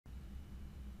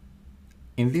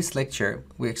In this lecture,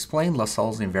 we explain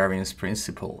LaSalle's invariance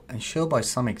principle and show by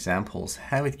some examples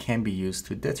how it can be used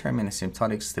to determine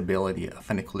asymptotic stability of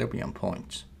an equilibrium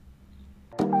point.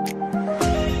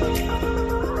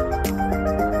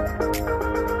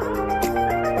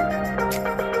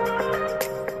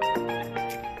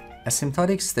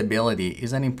 Asymptotic stability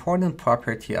is an important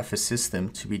property of a system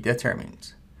to be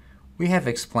determined. We have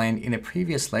explained in a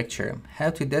previous lecture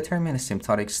how to determine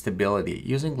asymptotic stability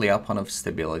using Lyapunov's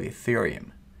stability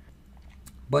theorem.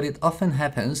 But it often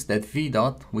happens that v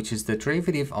dot, which is the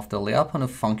derivative of the Lyapunov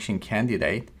function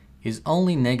candidate, is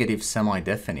only negative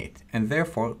semi-definite, and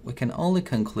therefore we can only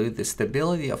conclude the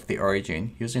stability of the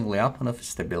origin using Lyapunov's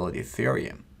stability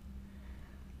theorem.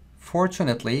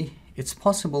 Fortunately, it's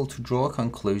possible to draw a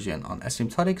conclusion on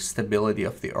asymptotic stability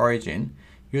of the origin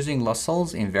using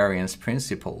LaSalle's invariance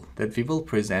principle that we will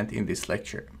present in this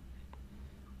lecture.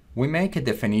 We make a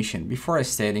definition before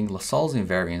stating LaSalle's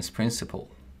invariance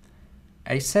principle.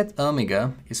 A set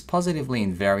omega is positively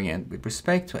invariant with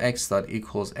respect to x dot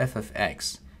equals f of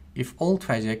x if all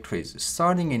trajectories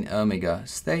starting in omega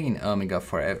stay in omega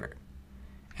forever.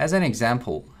 As an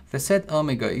example, the set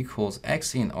omega equals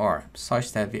x in R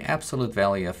such that the absolute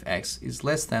value of x is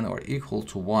less than or equal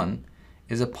to 1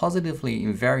 is a positively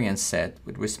invariant set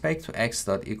with respect to x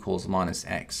dot equals minus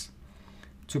x.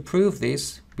 To prove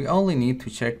this, we only need to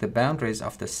check the boundaries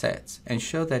of the set and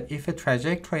show that if a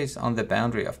trajectory is on the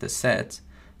boundary of the set,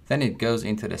 then it goes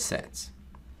into the set.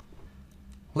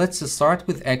 Let's start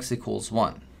with x equals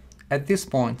 1. At this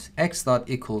point, x dot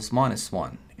equals minus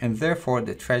 1, and therefore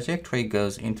the trajectory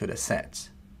goes into the set.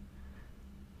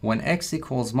 When x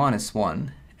equals minus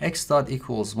 1, x dot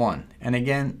equals 1, and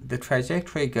again the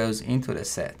trajectory goes into the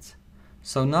set.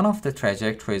 So none of the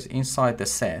trajectories inside the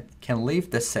set can leave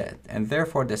the set, and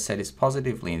therefore the set is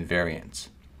positively invariant.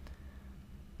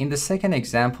 In the second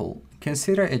example,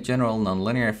 consider a general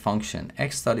nonlinear function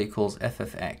x dot equals f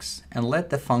of x, and let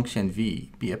the function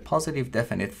v be a positive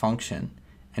definite function,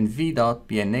 and v dot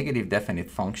be a negative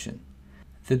definite function.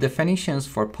 The definitions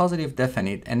for positive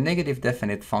definite and negative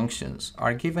definite functions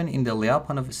are given in the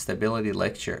Lyapunov stability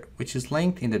lecture, which is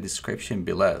linked in the description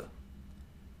below.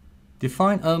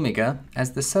 Define omega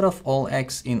as the set of all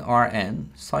x in Rn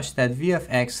such that v of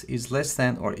x is less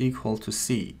than or equal to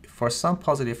c for some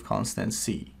positive constant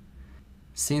c.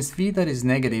 Since v dot is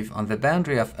negative on the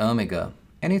boundary of omega,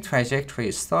 any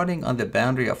trajectory starting on the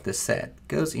boundary of the set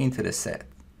goes into the set.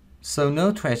 So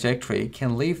no trajectory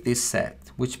can leave this set,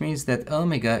 which means that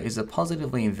omega is a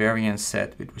positively invariant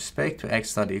set with respect to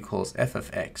x dot equals f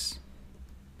of x.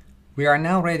 We are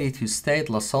now ready to state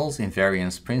LaSalle's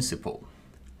invariance principle.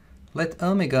 Let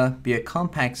omega be a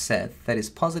compact set that is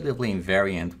positively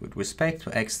invariant with respect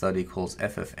to x dot equals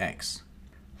f of x.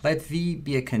 Let v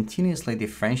be a continuously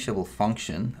differentiable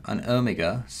function on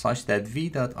omega such that v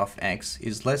dot of x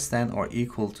is less than or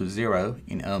equal to 0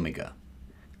 in omega.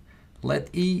 Let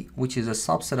E, which is a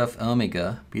subset of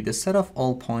omega, be the set of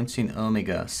all points in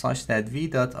omega such that v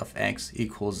dot of x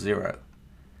equals 0.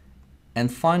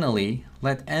 And finally,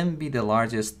 let M be the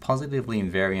largest positively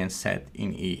invariant set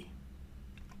in E.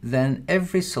 Then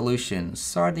every solution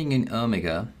starting in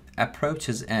omega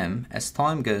approaches M as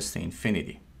time goes to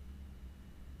infinity.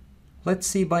 Let's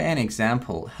see by an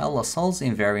example how LaSalle's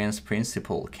invariance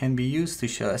principle can be used to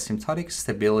show asymptotic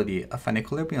stability of an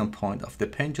equilibrium point of the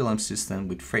pendulum system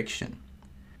with friction.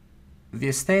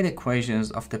 The state equations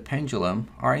of the pendulum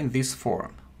are in this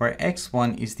form, where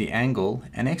x1 is the angle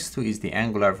and x2 is the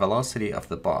angular velocity of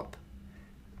the bob.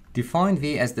 Define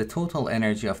v as the total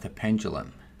energy of the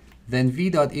pendulum. Then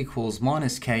v dot equals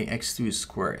minus k x2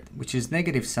 squared, which is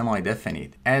negative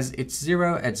semi-definite, as it's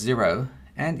 0 at 0,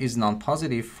 and is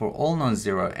non-positive for all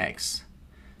non-zero x.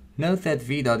 Note that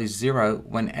v dot is 0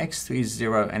 when x2 is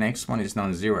 0 and x1 is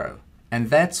non-zero, and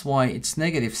that's why it's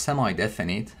negative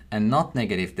semi-definite and not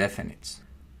negative definite.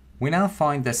 We now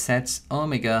find the sets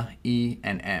omega, E,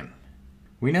 and M.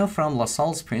 We know from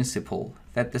LaSalle's principle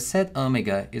that the set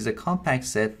omega is a compact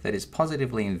set that is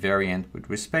positively invariant with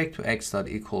respect to x dot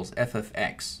equals f of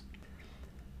x.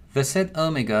 The set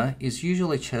omega is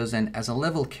usually chosen as a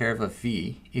level curve of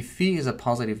v if v is a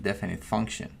positive definite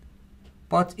function.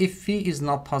 But if v is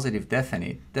not positive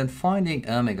definite, then finding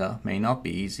omega may not be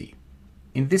easy.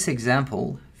 In this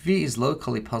example, v is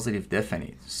locally positive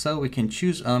definite, so we can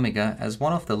choose omega as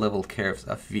one of the level curves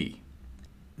of v.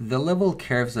 The level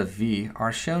curves of v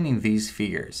are shown in these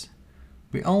figures.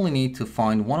 We only need to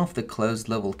find one of the closed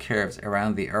level curves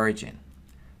around the origin.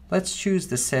 Let's choose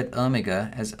the set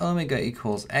omega as omega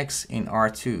equals x in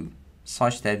R2,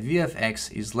 such that v of x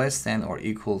is less than or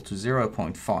equal to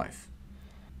 0.5.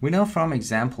 We know from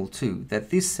example 2 that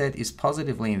this set is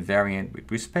positively invariant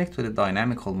with respect to the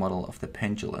dynamical model of the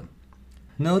pendulum.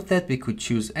 Note that we could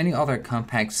choose any other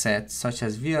compact set such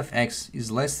as v of x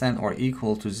is less than or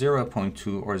equal to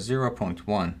 0.2 or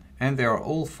 0.1, and they are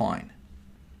all fine.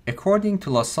 According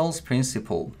to LaSalle's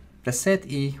principle, the set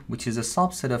E, which is a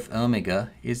subset of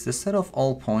omega, is the set of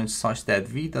all points such that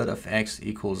v dot of x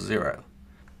equals 0.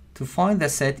 To find the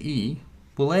set E,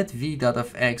 we let v dot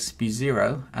of x be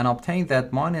 0 and obtain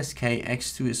that minus k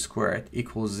x2 squared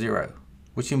equals 0,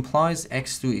 which implies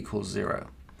x2 equals 0.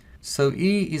 So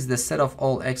E is the set of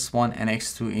all x1 and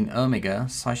x2 in omega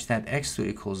such that x2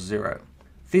 equals 0.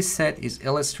 This set is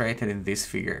illustrated in this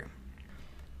figure.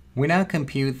 We now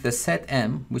compute the set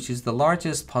M, which is the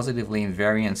largest positively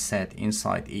invariant set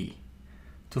inside E.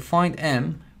 To find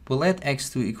M, we let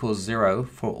x2 equals 0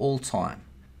 for all time.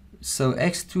 So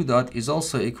x2 dot is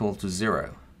also equal to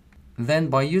 0. Then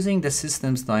by using the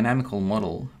system's dynamical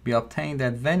model, we obtain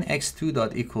that when x2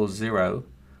 dot equals 0,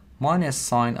 minus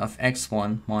sign of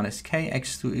x1 minus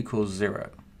kx2 equals 0.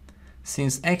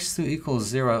 Since x2 equals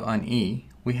 0 on E,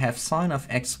 we have sign of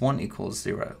x1 equals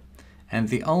 0. And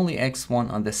the only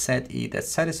x1 on the set E that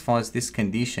satisfies this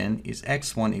condition is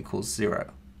x1 equals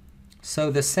 0. So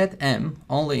the set M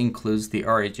only includes the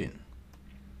origin.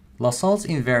 LaSalle's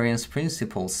invariance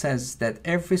principle says that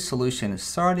every solution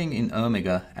starting in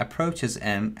omega approaches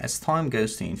M as time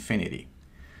goes to infinity.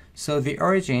 So the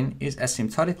origin is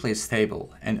asymptotically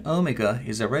stable, and omega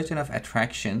is a region of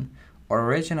attraction or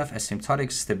a region of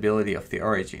asymptotic stability of the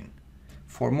origin.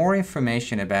 For more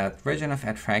information about region of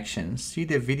attraction, see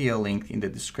the video linked in the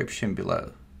description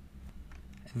below.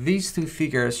 These two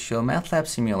figures show MATLAB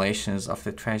simulations of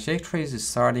the trajectories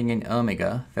starting in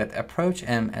omega that approach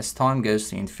M as time goes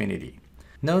to infinity.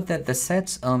 Note that the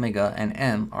sets omega and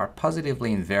M are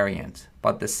positively invariant,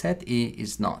 but the set E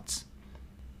is not.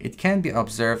 It can be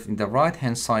observed in the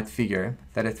right-hand side figure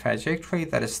that a trajectory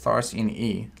that starts in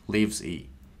E leaves E.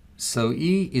 So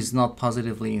E is not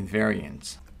positively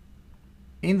invariant.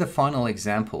 In the final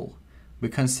example, we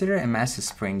consider a mass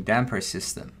spring damper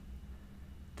system.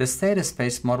 The state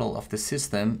space model of the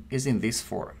system is in this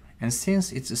form, and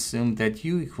since it's assumed that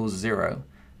U equals 0,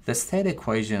 the state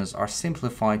equations are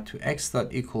simplified to x dot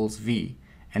equals v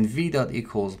and v dot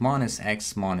equals minus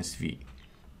x minus v.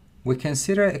 We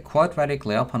consider a quadratic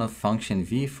Lyapunov function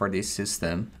v for this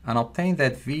system and obtain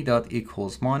that v dot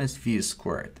equals minus v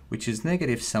squared, which is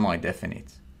negative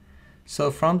semi-definite.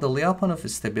 So from the Lyapunov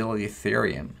stability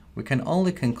theorem, we can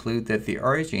only conclude that the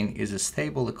origin is a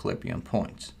stable equilibrium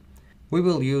point. We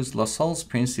will use LaSalle's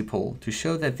principle to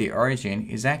show that the origin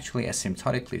is actually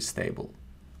asymptotically stable.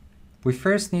 We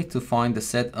first need to find the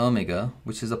set omega,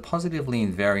 which is a positively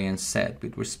invariant set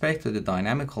with respect to the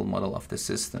dynamical model of the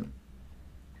system.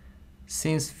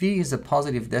 Since v is a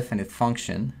positive definite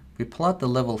function, we plot the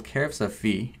level curves of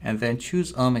v and then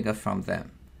choose omega from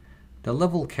them. The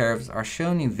level curves are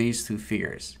shown in these two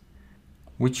figures.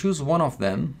 We choose one of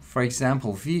them, for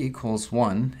example v equals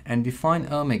 1, and define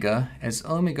omega as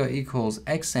omega equals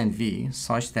x and v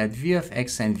such that v of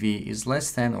x and v is less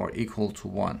than or equal to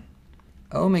 1.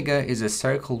 Omega is a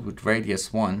circle with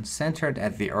radius 1 centered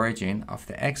at the origin of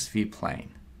the xv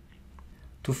plane.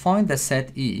 To find the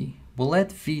set E, we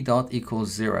let v dot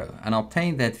equals 0 and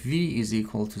obtain that v is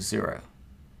equal to 0.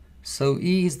 So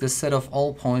E is the set of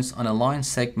all points on a line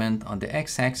segment on the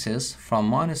x-axis from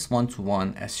 -1 to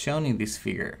 1 as shown in this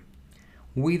figure.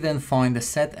 We then find the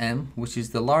set M, which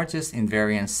is the largest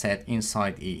invariant set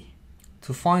inside E.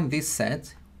 To find this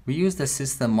set, we use the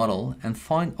system model and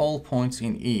find all points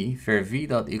in E where v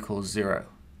dot equals 0.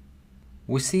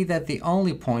 We see that the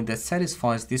only point that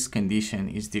satisfies this condition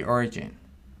is the origin.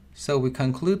 So we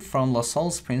conclude from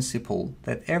LaSalle's principle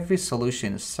that every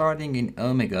solution starting in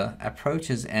omega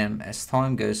approaches M as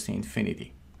time goes to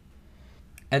infinity.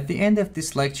 At the end of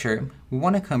this lecture, we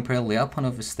want to compare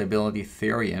Lyapunov stability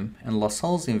theorem and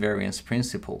LaSalle's invariance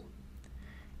principle.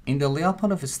 In the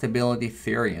Lyapunov stability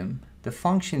theorem, the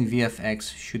function v of x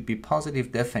should be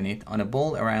positive definite on a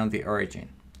ball around the origin.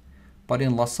 But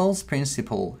in LaSalle's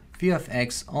principle, v of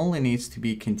x only needs to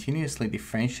be continuously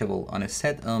differentiable on a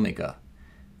set omega,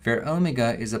 where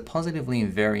omega is a positively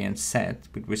invariant set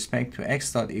with respect to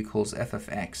x dot equals f of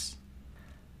x.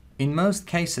 In most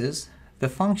cases, the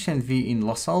function v in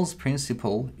LaSalle's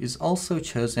principle is also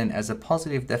chosen as a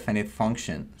positive definite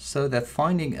function so that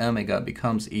finding omega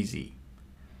becomes easy.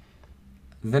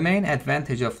 The main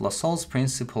advantage of LaSalle's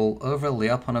principle over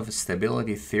Lyapunov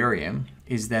stability theorem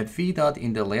is that v dot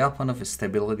in the Lyapunov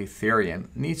stability theorem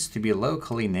needs to be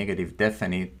locally negative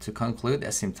definite to conclude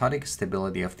asymptotic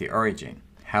stability of the origin.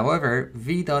 However,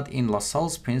 v dot in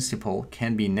LaSalle's principle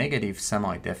can be negative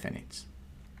semi-definite.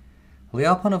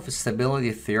 Lyapunov's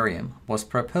stability theorem was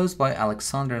proposed by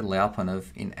Alexander Lyapunov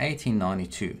in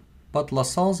 1892, but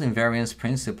LaSalle's invariance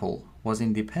principle was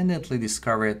independently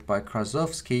discovered by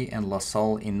Krasovsky and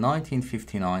LaSalle in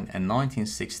 1959 and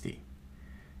 1960.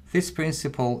 This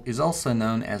principle is also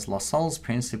known as LaSalle's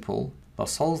principle,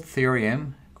 LaSalle's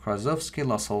theorem,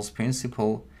 Krasovsky-LaSalle's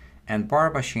principle, and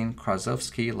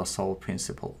Barbashin-Krasovsky-LaSalle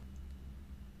principle.